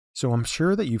So I'm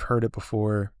sure that you've heard it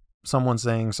before, someone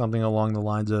saying something along the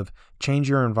lines of, change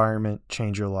your environment,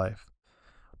 change your life.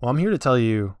 Well, I'm here to tell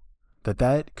you that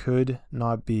that could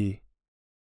not be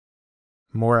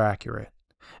more accurate.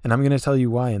 And I'm going to tell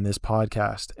you why in this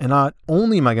podcast. And not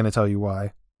only am I going to tell you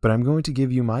why, but I'm going to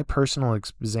give you my personal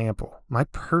example, my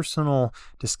personal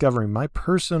discovery, my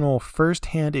personal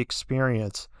firsthand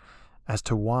experience as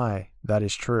to why that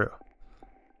is true.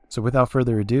 So without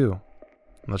further ado,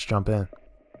 let's jump in.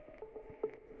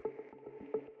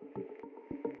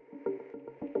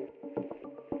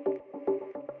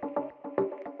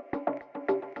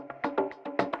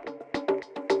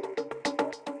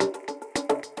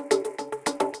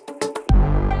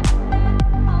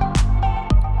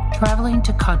 Traveling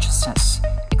to Consciousness,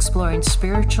 exploring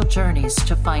spiritual journeys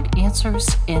to find answers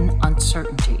in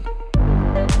uncertainty.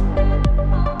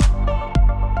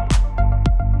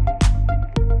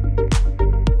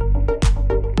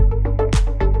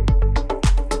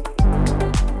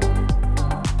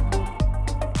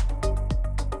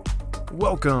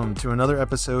 Welcome to another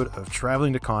episode of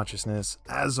Traveling to Consciousness.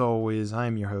 As always, I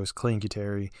am your host, Clayton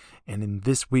Cuteri, and in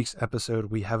this week's episode,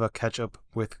 we have a catch-up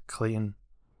with Clayton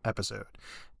episode.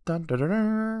 Dun, dun, dun,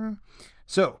 dun.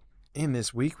 So, in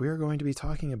this week, we are going to be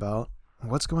talking about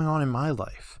what's going on in my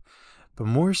life. But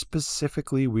more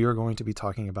specifically, we are going to be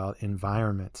talking about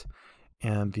environment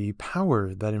and the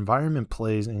power that environment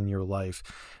plays in your life.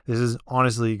 This is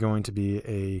honestly going to be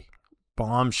a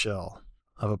bombshell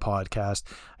of a podcast.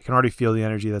 I can already feel the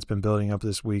energy that's been building up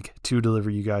this week to deliver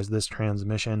you guys this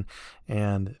transmission.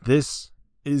 And this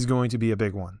is going to be a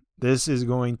big one. This is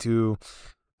going to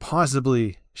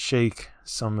possibly shake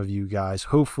some of you guys,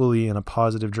 hopefully in a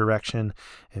positive direction.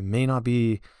 It may not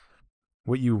be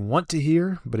what you want to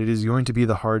hear, but it is going to be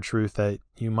the hard truth that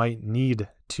you might need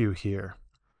to hear.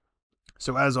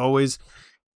 So as always,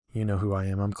 you know who I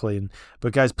am. I'm Clayton.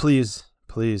 But guys, please,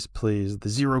 the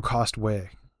zero cost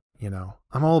way.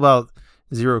 I'm all about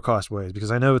zero cost ways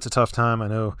because I know it's a tough time. I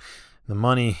know the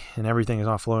money and everything is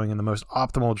not flowing in the most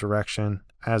optimal direction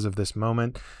as of this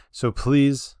moment. So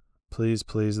please,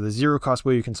 the zero cost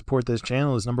way you can support this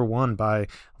channel is number one, by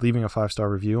leaving a 5-star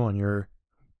review on your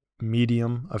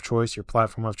medium of choice, your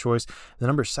platform of choice. The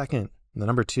number second.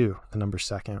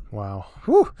 Wow.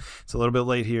 Whew. It's a little bit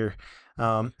late here.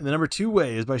 The number two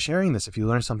way is by sharing this if you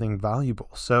learn something valuable.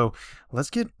 So let's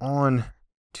get on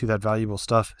to that valuable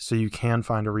stuff so you can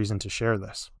find a reason to share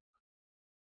this.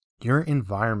 Your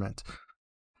environment.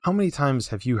 How many times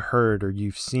have you heard or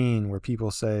you've seen where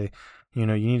people say, you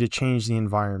need to change the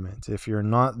environment. If you're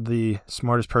not the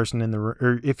smartest person in the room,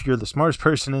 or if you're the smartest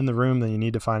person in the room, then you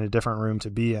need to find a different room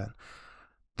to be in.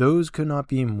 Those could not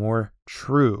be more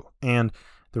true. And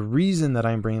the reason that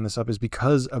I'm bringing this up is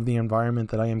because of the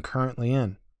environment that I am currently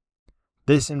in.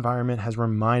 This environment has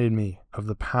reminded me of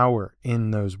the power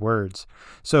in those words.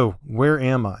 So where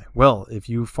am I? Well, if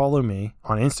you follow me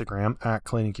on Instagram at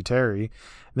Clayton Cuteri,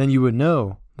 then you would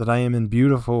know that I am in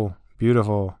beautiful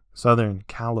Southern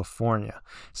California,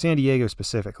 San Diego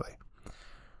specifically.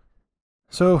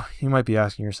 So you might be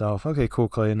asking yourself, okay, cool,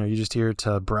 Clayton, are you just here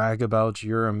to brag about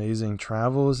your amazing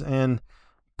travels? And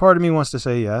part of me wants to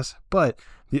say yes, but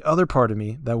the other part of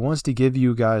me that wants to give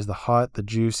you guys the hot, the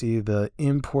juicy, the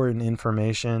important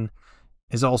information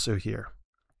is also here.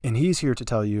 And he's here to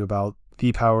tell you about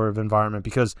the power of environment,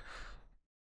 because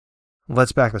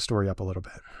let's back the story up a little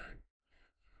bit.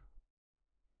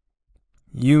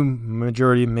 You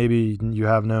majority, maybe you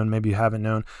have known, maybe you haven't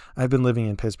known, I've been living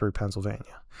in Pittsburgh,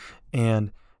 Pennsylvania.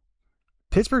 And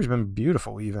Pittsburgh's been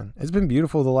beautiful even. It's been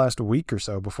beautiful the last week or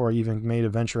so before I even made a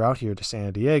venture out here to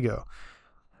San Diego.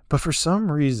 But for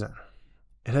some reason,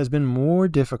 it has been more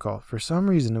difficult. For some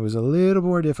reason, it was a little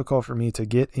more difficult for me to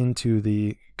get into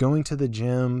the going to the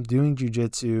gym, doing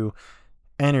jujitsu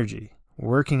energy,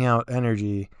 working out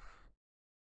energy,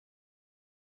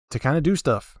 to kind of do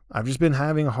stuff. I've just been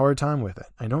having a hard time with it.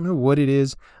 I don't know what it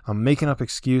is. I'm making up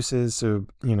excuses. So,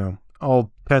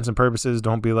 all intents and purposes,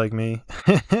 don't be like me.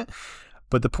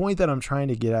 But the point that I'm trying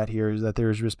to get at here is that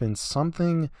there's just been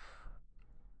something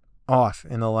off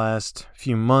in the last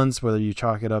few months, whether you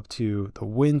chalk it up to the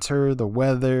winter, the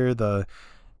weather,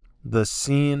 the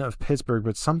scene of Pittsburgh,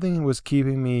 but something was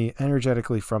keeping me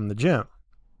energetically from the gym.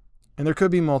 And there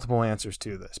could be multiple answers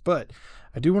to this, but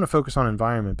I do want to focus on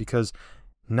environment because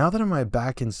now that I'm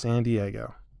back in San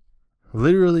Diego,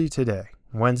 literally today,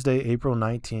 Wednesday, April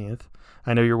 19th,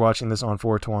 I know you're watching this on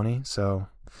 420, so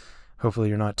hopefully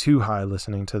you're not too high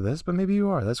listening to this, but maybe you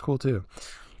are. That's cool too.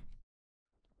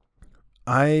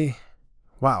 I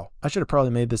should have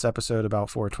probably made this episode about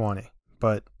 420,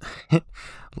 but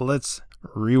let's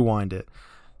rewind it.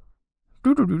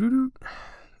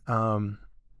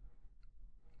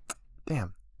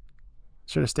 Damn.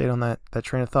 Should have stayed on that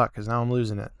train of thought, because now I'm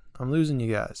losing it. I'm losing you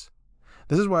guys.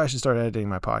 This is why I should start editing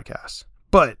my podcasts.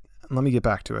 But let me get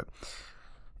back to it.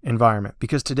 Environment.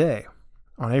 Because today,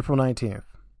 on April 19th,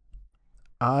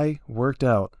 I worked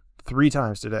out 3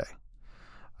 times today.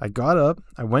 I got up,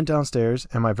 I went downstairs,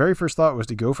 and my very first thought was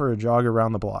to go for a jog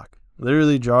around the block.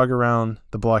 Literally jog around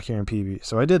the block here in PB.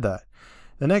 So I did that.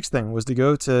 The next thing was to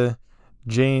go to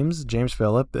James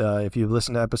Phillip. If you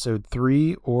listen to episode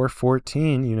 3 or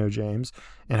 14, you know James.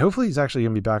 And hopefully he's actually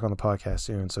going to be back on the podcast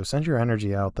soon. So send your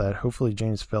energy out that hopefully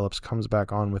James Phillips comes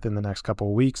back on within the next couple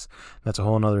of weeks. That's a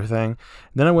whole nother thing.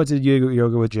 Then I went to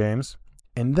yoga with James.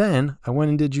 And then I went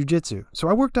and did jujitsu. So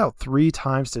I worked out 3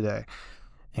 times today.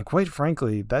 And quite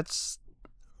frankly, that's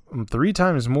 3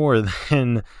 times more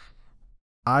than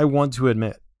I want to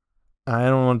admit. I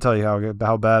don't want to tell you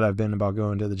how bad I've been about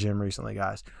going to the gym recently,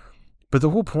 guys. But the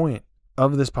whole point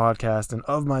of this podcast and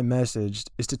of my message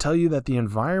is to tell you that the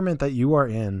environment that you are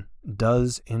in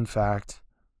does, in fact,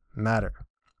 matter.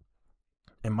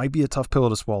 It might be a tough pill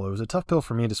to swallow. It was a tough pill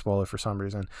for me to swallow for some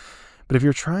reason. But if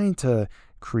you're trying to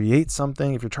create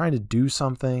something, if you're trying to do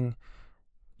something,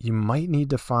 you might need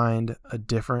to find a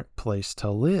different place to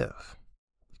live.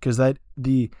 Because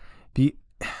there's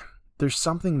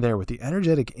something there with the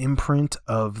energetic imprint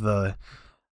of the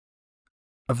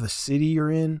city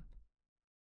you're in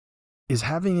is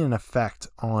having an effect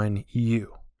on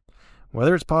you.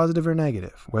 Whether it's positive or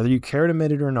negative, whether you care to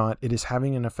admit it or not, it is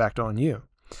having an effect on you.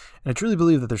 And I truly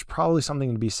believe that there's probably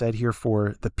something to be said here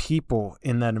for the people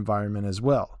in that environment as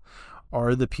well.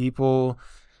 Are the people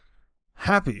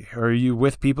happy? Are you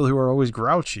with people who are always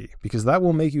grouchy? Because that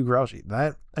will make you grouchy.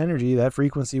 That energy, that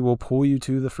frequency will pull you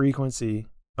to the frequency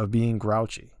of being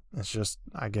grouchy. It's just,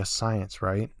 I guess, science,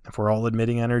 right? If we're all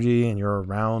admitting energy and you're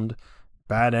around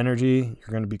bad energy,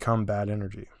 you're going to become bad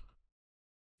energy.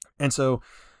 And so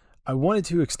I wanted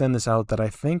to extend this out that I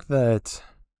think that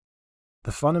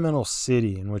the fundamental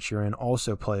city in which you're in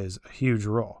also plays a huge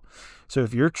role. So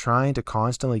if you're trying to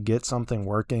constantly get something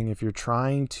working, if you're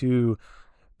trying to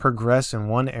progress in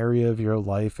one area of your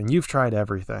life and you've tried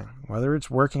everything, whether it's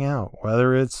working out,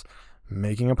 whether it's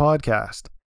making a podcast,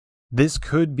 this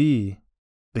could be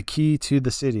the key to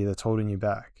the city that's holding you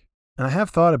back. And I have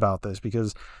thought about this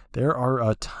because there are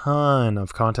a ton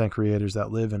of content creators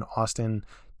that live in Austin,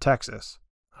 Texas.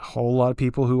 A whole lot of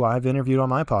people who I've interviewed on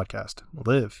my podcast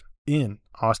live in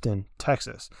Austin,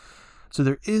 Texas. So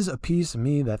there is a piece of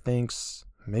me that thinks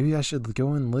maybe I should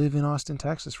go and live in Austin,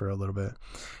 Texas for a little bit.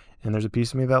 And there's a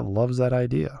piece of me that loves that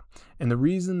idea. And the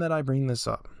reason that I bring this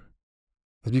up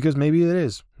is because maybe it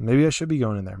is. Maybe I should be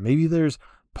going in there. Maybe there's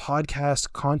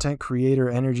podcast content creator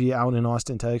energy out in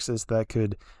Austin, Texas that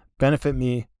could benefit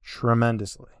me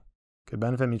tremendously.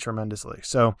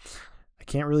 So I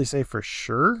can't really say for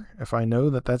sure if I know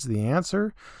that that's the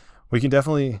answer. We can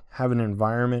definitely have an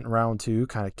environment round 2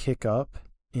 kind of kick up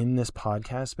in this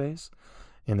podcast space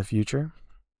in the future,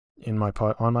 on my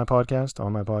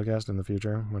podcast in the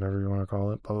future, whatever you want to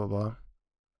call it, blah, blah, blah.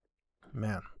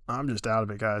 Man, I'm just out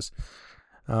of it, guys.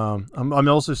 I'm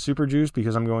also super juiced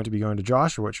because I'm going to be going to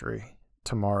Joshua Tree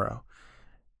tomorrow.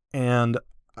 And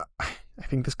I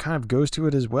think this kind of goes to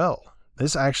it as well.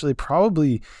 This actually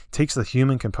probably takes the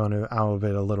human component out of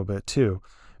it a little bit too.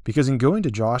 Because in going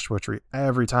to Joshua Tree,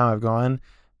 every time I've gone,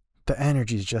 the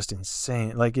energy is just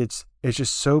insane. Like it's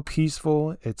just so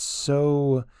peaceful. It's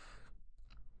so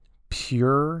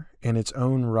pure in its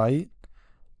own right.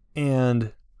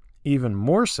 And even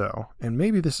more so, and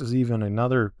maybe this is even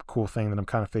another cool thing that I'm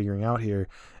kind of figuring out here,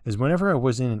 is whenever I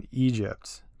was in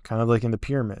Egypt, kind of like in the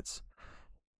pyramids,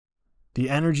 the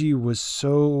energy was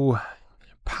so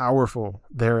powerful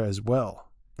there as well.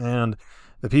 And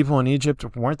the people in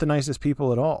Egypt weren't the nicest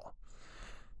people at all.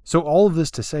 So all of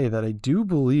this to say that I do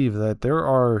believe that there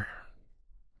are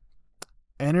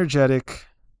energetic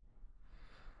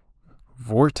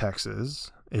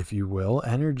vortexes, if you will,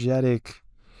 energetic...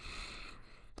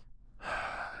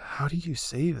 How do you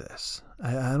say this?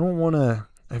 I don't want to...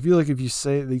 I feel like if you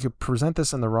say... You could present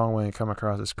this in the wrong way and come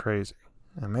across as crazy.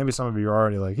 And maybe some of you are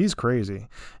already like, he's crazy.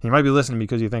 And you might be listening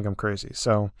because you think I'm crazy.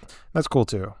 So that's cool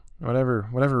too.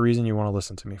 Whatever reason you want to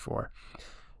listen to me for.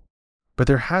 But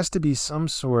there has to be some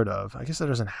sort of... I guess there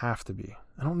doesn't have to be.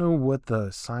 I don't know what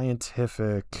the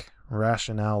scientific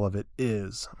rationale of it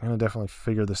is. I'm going to definitely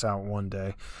figure this out one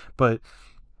day. But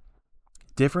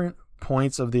different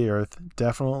points of the earth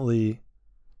definitely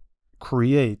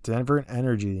create different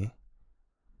energy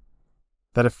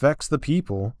that affects the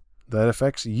people, that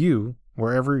affects you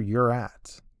wherever you're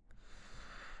at.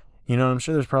 You know, I'm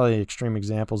sure there's probably extreme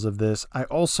examples of this. I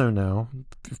also know,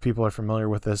 if people are familiar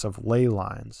with this, of ley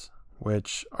lines,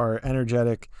 which are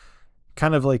energetic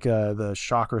kind of like the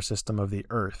chakra system of the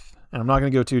earth. And I'm not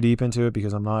going to go too deep into it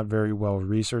because I'm not very well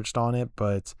researched on it,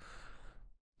 but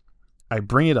I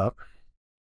bring it up.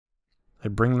 I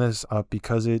bring this up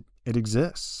because it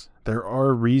exists. There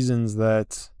are reasons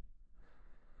that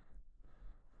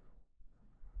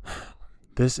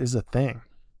this is a thing.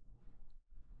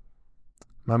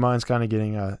 My mind's kind of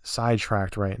getting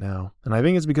sidetracked right now, and I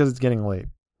think it's because it's getting late.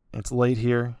 It's late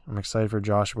here. I'm excited for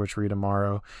Joshua Tree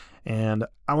tomorrow, and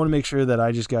I want to make sure that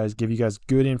I just give you guys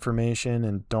good information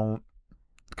and don't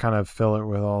kind of fill it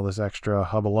with all this extra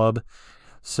hubbalub.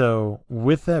 So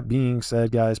with that being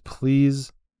said, guys,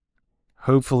 please,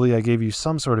 hopefully I gave you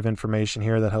some sort of information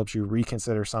here that helps you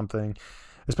reconsider something,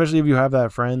 especially if you have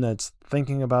that friend that's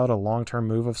thinking about a long-term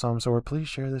move of some sort. Please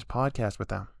share this podcast with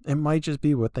them. It might just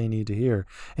be what they need to hear.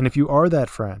 And if you are that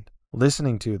friend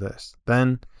listening to this,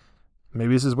 then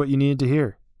maybe this is what you needed to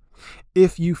hear.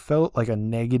 If you felt like a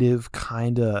negative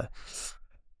kind of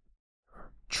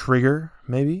trigger,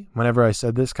 maybe, whenever I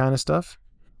said this kind of stuff,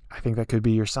 I think that could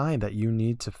be your sign that you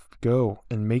need to go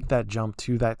and make that jump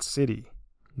to that city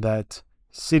that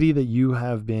you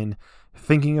have been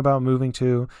thinking about moving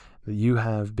to, that you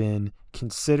have been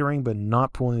considering but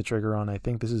not pulling the trigger on. I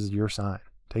think this is your sign.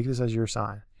 Take this as your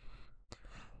sign.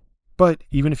 But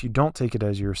even if you don't take it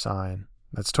as your sign,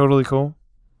 that's totally cool.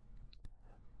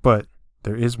 But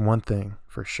there is one thing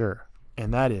for sure,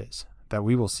 and that is that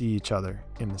we will see each other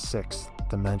in the 6th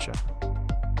dimension.